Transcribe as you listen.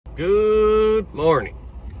Good morning.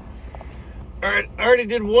 All right, I already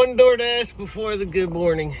did one DoorDash before the good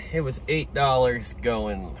morning. It was $8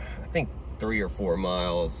 going, I think 3 or 4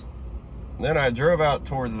 miles. And then I drove out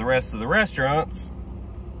towards the rest of the restaurants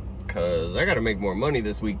because I got to make more money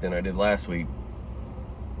this week than I did last week.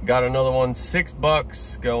 Got another one,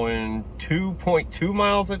 $6 going 2.2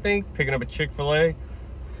 miles, I think, picking up a Chick-fil-A.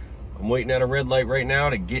 I'm waiting at a red light right now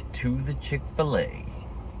to get to the Chick-fil-A.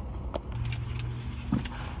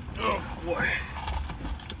 Oh boy,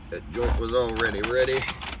 that joint was already ready.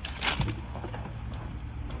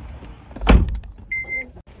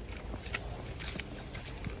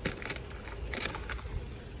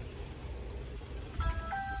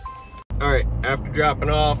 All right, after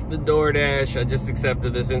dropping off the DoorDash, I just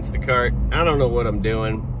accepted this Instacart. I don't know what I'm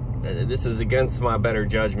doing. This is against my better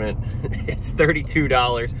judgment. It's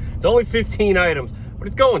 $32. It's only 15 items, but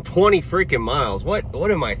it's going 20 freaking miles.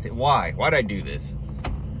 What am I, why'd I do this?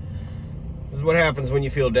 This is what happens when you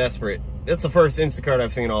feel desperate. That's the first Instacart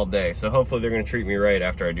I've seen all day, so hopefully they're gonna treat me right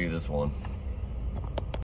after I do this one.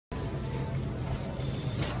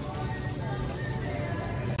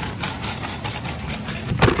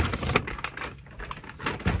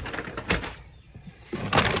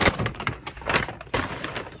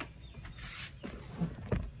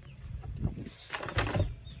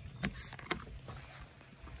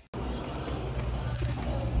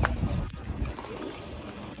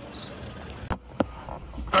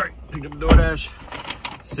 Picked up DoorDash,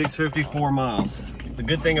 $6.54 miles. The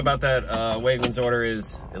good thing about that Wegmans order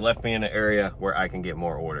is it left me in an area where I can get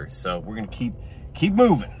more orders. So we're gonna keep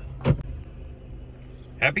moving.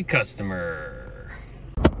 Happy customer.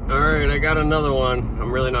 All right, I got another one. I'm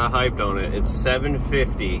really not hyped on it. It's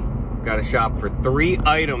 $7.50. Got to shop for 3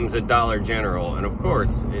 items at Dollar General, and of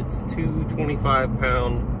course, it's 2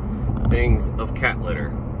 25-pound things of cat litter.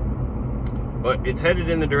 But it's headed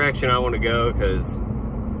in the direction I want to go because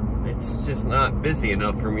it's just not busy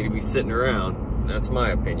enough for me to be sitting around. That's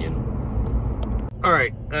my opinion. All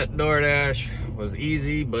right, that DoorDash was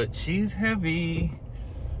easy, but she's heavy.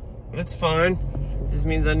 But it's fine. It just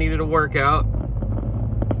means I needed a workout.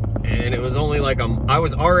 And it was only like I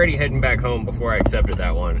was already heading back home before I accepted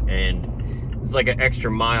that one. And it's like an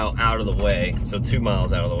extra mile out of the way. So 2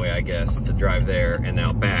 miles out of the way, I guess, to drive there and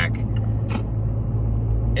now back.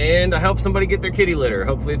 And I helped somebody get their kitty litter.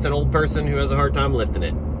 Hopefully it's an old person who has a hard time lifting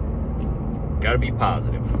it. Gotta be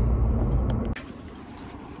positive.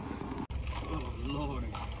 Oh, Lordy.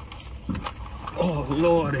 Oh,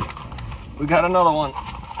 Lordy. We got another one.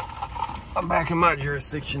 I'm back in my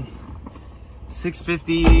jurisdiction.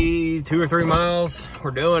 $6.50, 2 or 3 miles.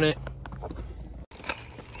 We're doing it.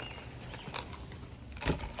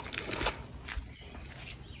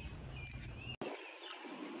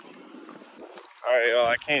 All right, y'all,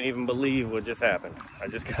 I can't even believe what just happened. I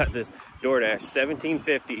just got this DoorDash,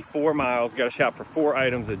 $17.50, 4 miles, got to shop for 4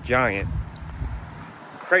 items, a giant.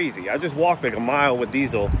 Crazy. I just walked like a mile with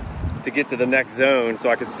Diesel to get to the next zone so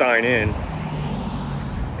I could sign in.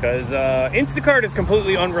 Because Instacart is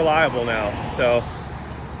completely unreliable now. So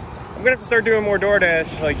I'm going to have to start doing more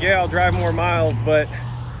DoorDash. Like, yeah, I'll drive more miles, but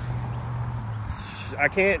I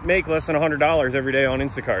can't make less than $100 every day on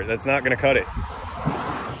Instacart. That's not going to cut it.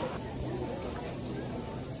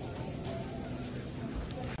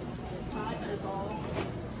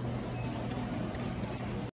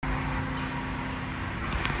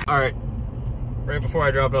 All right, right before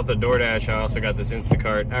I dropped off the DoorDash, I also got this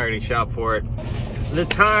Instacart. I already shopped for it. The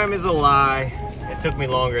time is a lie. It took me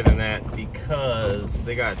longer than that because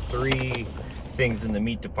they got 3 things in the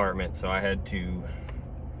meat department, so I had to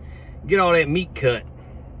get all that meat cut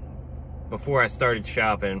before I started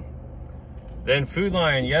shopping. Then Food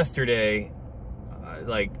Lion yesterday,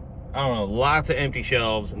 like, I don't know, lots of empty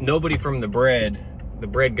shelves. Nobody from the bread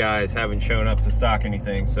guys haven't shown up to stock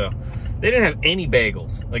anything, so they didn't have any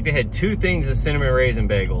bagels. Like, they had 2 things of cinnamon raisin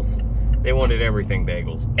bagels. They wanted everything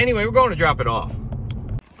bagels. Anyway, we're going to drop it off.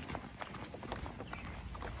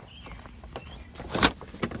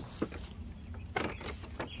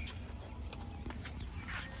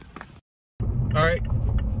 All right,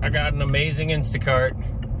 I got an amazing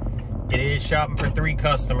Instacart. It is shopping for 3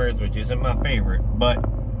 customers, which isn't my favorite, but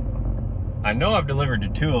I know I've delivered to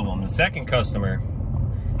 2 of them. The second customer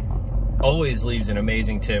always leaves an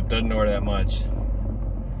amazing tip, doesn't order that much.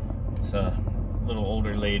 It's a little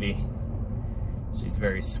older lady. She's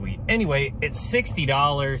very sweet. Anyway, it's $60.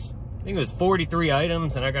 I think it was 43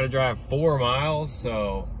 items and I gotta drive 4 miles,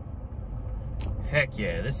 so heck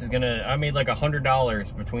yeah, this is gonna, I made like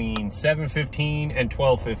 $100 between 7:15 and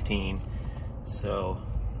 12:15. So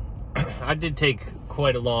I did take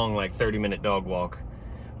quite a long, like 30-minute dog walk.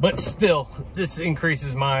 But still, this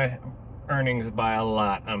increases my earnings by a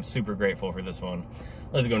lot. I'm super grateful for this one.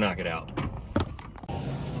 Let's go knock it out.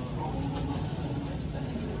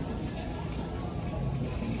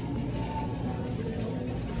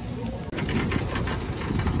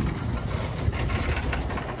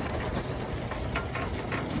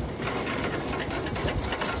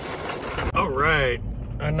 All right,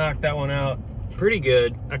 I knocked that one out pretty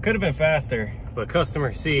good. I could have been faster, but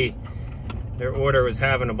customer C, their order was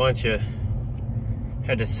having a bunch of,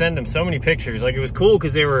 had to send them so many pictures. Like, it was cool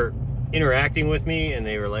because they were interacting with me and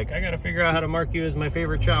they were like, I gotta figure out how to mark you as my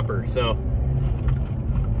favorite shopper. So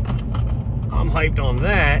I'm hyped on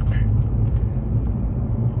that.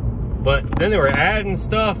 But then they were adding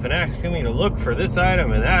stuff and asking me to look for this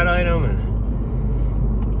item and that item,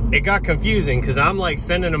 and it got confusing because I'm like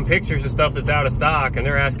sending them pictures of stuff that's out of stock and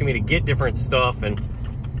they're asking me to get different stuff, and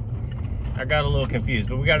I got a little confused,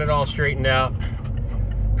 but we got it all straightened out.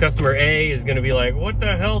 Customer A is gonna be like, what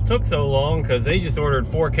the hell took so long? Because they just ordered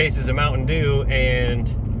 4 cases of Mountain Dew and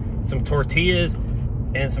some tortillas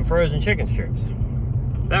and some frozen chicken strips.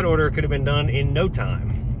 That order could have been done in no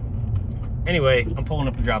time. Anyway, I'm pulling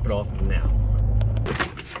up to drop it off now.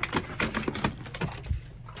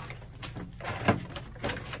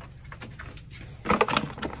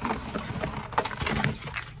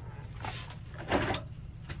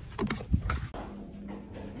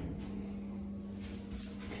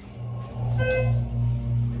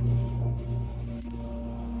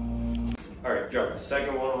 All right, dropped the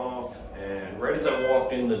second one off, and right as I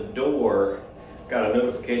walked in the door, got a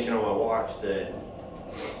notification on my watch that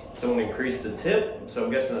someone increased the tip, so I'm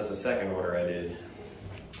guessing that's the second order I did.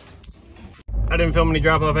 I didn't film any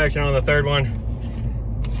drop-off action on the third one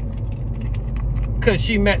because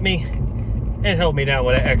she met me and held me down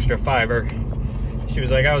with an extra $5. She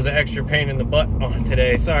was like, I was an extra pain in the butt on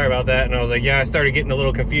today, sorry about that. And I was like, yeah, I started getting a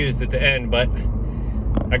little confused at the end, but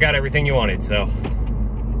I got everything you wanted, so.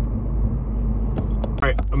 All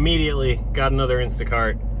right, immediately got another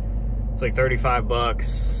Instacart. It's like 35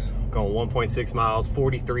 bucks, going 1.6 miles,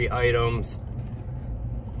 43 items,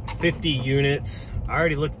 50 units. I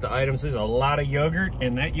already looked at the items. There's a lot of yogurt,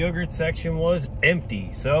 and that yogurt section was empty.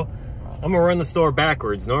 So I'm gonna run the store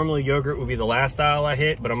backwards. Normally yogurt would be the last aisle I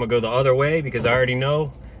hit, but I'm gonna go the other way because I already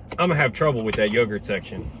know I'm gonna have trouble with that yogurt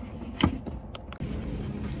section.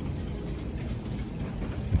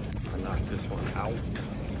 I knocked this one out.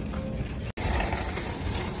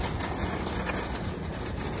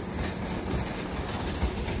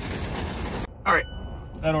 All right,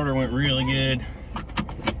 that order went really good.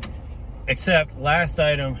 Except last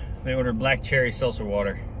item, they ordered black cherry seltzer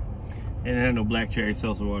water. And it had no black cherry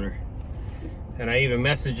seltzer water. And I even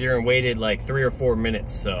messaged her and waited like 3 or 4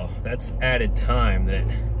 minutes. So that's added time that,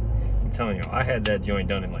 I'm telling you, I had that joint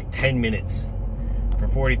done in like 10 minutes for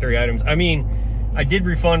 43 items. I mean, I did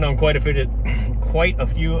refund on quite a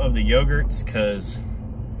few of the yogurts because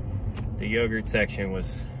the yogurt section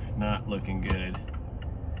was not looking good.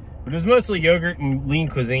 But it was mostly yogurt and lean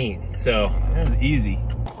cuisine, so that was easy.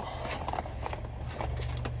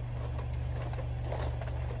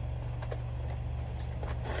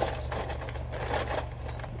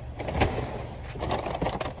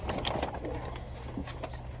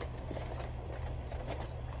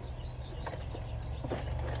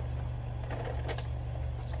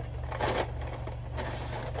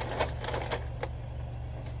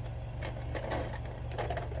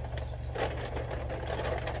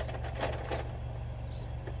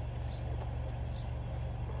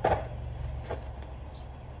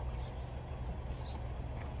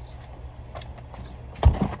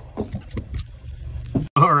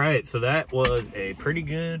 All right, so that was a pretty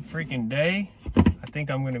good freaking day. I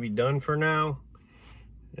think I'm gonna be done for now.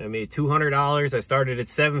 I made $200. I started at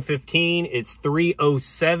 7:15. It's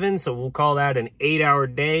 3:07, so we'll call that an 8-hour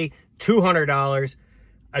day. $200.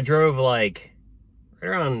 I drove like right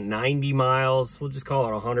around 90 miles. We'll just call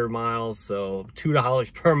it 100 miles, so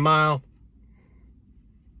 $2 per mile.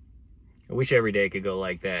 I wish every day could go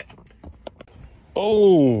like that.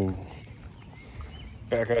 Oh,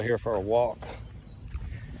 back out here for a walk.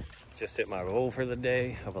 Just hit my goal for the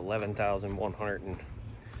day of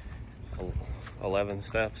 11,111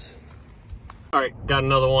 steps. All right, got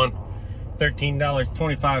another one.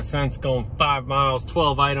 $13.25, going 5 miles,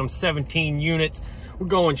 12 items, 17 units. We're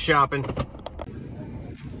going shopping.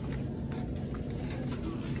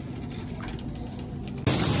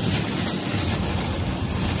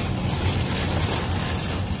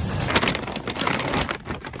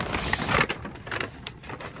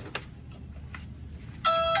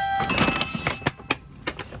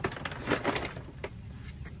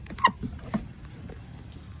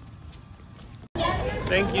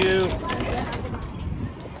 Thank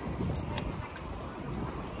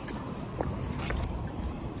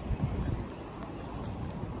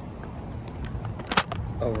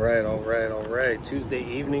All right. Tuesday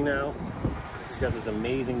evening now. Just got this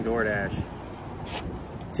amazing DoorDash.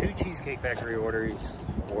 2 Cheesecake Factory orders,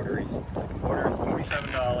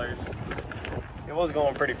 $27. It was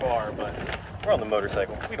going pretty far, but we're on the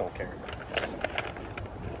motorcycle. We don't care.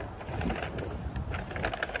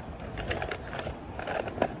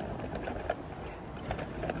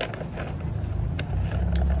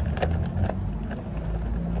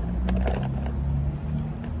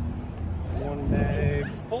 One bag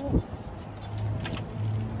full.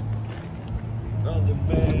 Another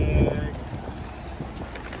bag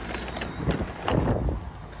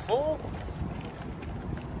full.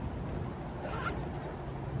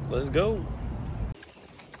 Let's go.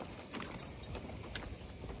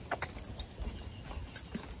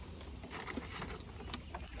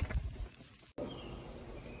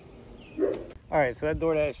 All right, so that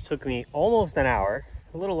DoorDash took me almost an hour,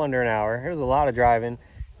 a little under an hour. It was a lot of driving,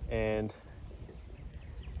 and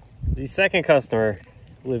the second customer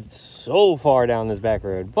lived so far down this back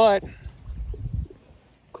road, but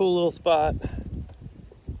cool little spot.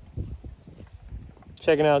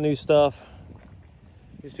 Checking out new stuff.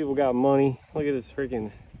 These people got money. Look at this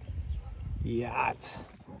freaking yacht.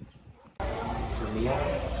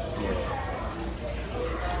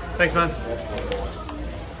 Thanks, man.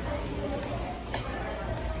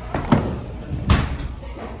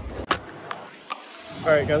 All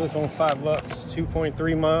right, got this one $5,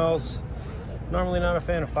 2.3 miles. Normally not a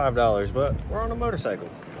fan of $5, but we're on a motorcycle.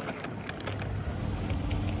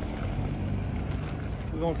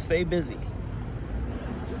 We're gonna stay busy.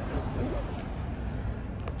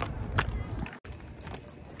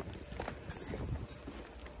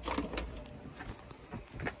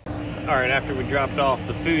 All right, after we dropped off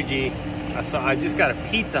the Fuji, I just got a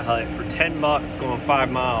Pizza Hut for 10 bucks going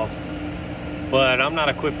 5 miles, but I'm not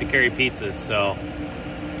equipped to carry pizzas, so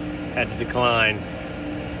had to decline.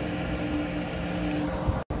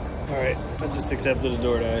 All right, I just accepted a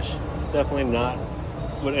DoorDash. It's definitely not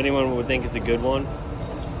what anyone would think is a good one,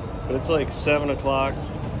 but it's like 7 o'clock.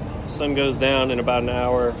 Sun goes down in about an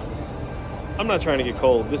hour. I'm not trying to get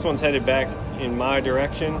cold. This one's headed back in my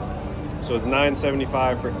direction, so it's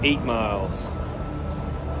 $9.75 for 8 miles.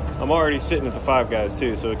 I'm already sitting at the Five Guys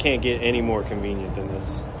too, so it can't get any more convenient than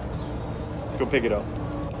this. Let's go pick it up.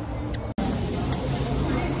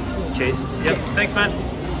 Chase. Yep. Thanks, man.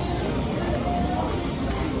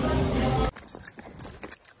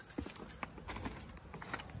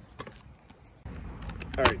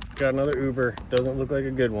 All right, got another Uber. Doesn't look like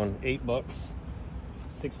a good one. 8 bucks,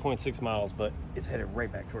 6.6 miles, but it's headed right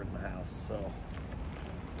back towards my house, so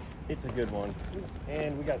it's a good one.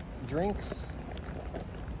 And we got drinks,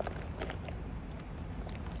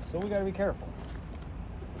 so we gotta be careful.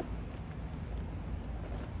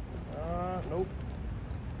 Nope.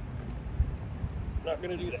 Not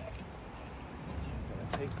gonna do that.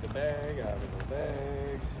 Gonna take the bag out of the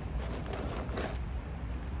bag,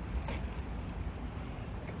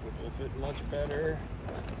 because it will fit much better.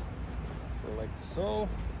 So like so.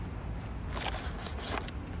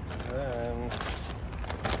 And then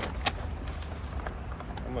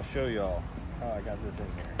I'm gonna show y'all how I got this in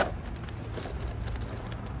here.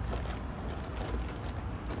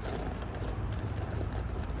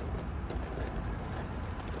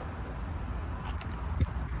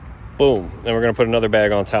 Boom, then we're gonna put another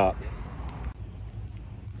bag on top.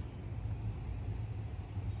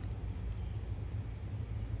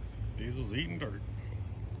 Diesel's eating dirt.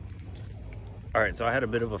 All right, so I had a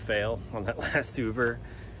bit of a fail on that last Uber.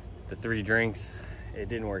 The 3 drinks, it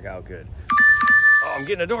didn't work out good. Oh, I'm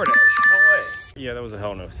getting a DoorDash, no way. Yeah, that was a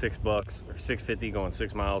hell no, $6 or $6.50 going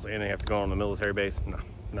 6 miles, and I have to go on the military base. No,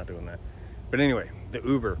 not doing that. But anyway, the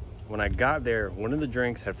Uber, when I got there, one of the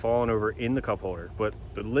drinks had fallen over in the cup holder, but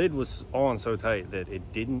the lid was on so tight that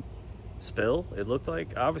it didn't spill, it looked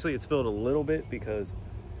like. Obviously it spilled a little bit because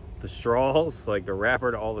the straws, like the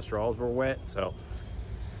wrapper to all the straws were wet, so.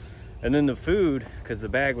 And then the food, because the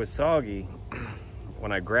bag was soggy,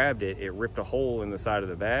 when I grabbed it, it ripped a hole in the side of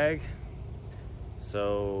the bag.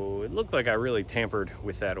 So it looked like I really tampered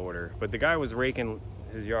with that order, but the guy was raking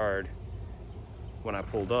his yard when I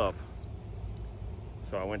pulled up.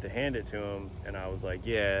 So I went to hand it to him, and I was like,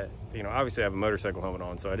 yeah, you know, obviously I have a motorcycle helmet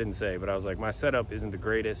on, so I didn't say, but I was like, my setup isn't the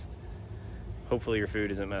greatest. Hopefully your food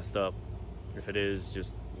isn't messed up. If it is,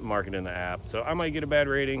 just mark it in the app. So I might get a bad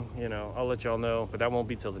rating, you know, I'll let y'all know, but that won't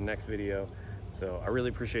be till the next video. So I really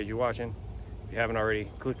appreciate you watching. If you haven't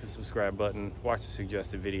already, click the subscribe button, watch the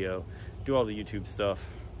suggested video, do all the YouTube stuff.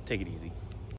 Take it easy.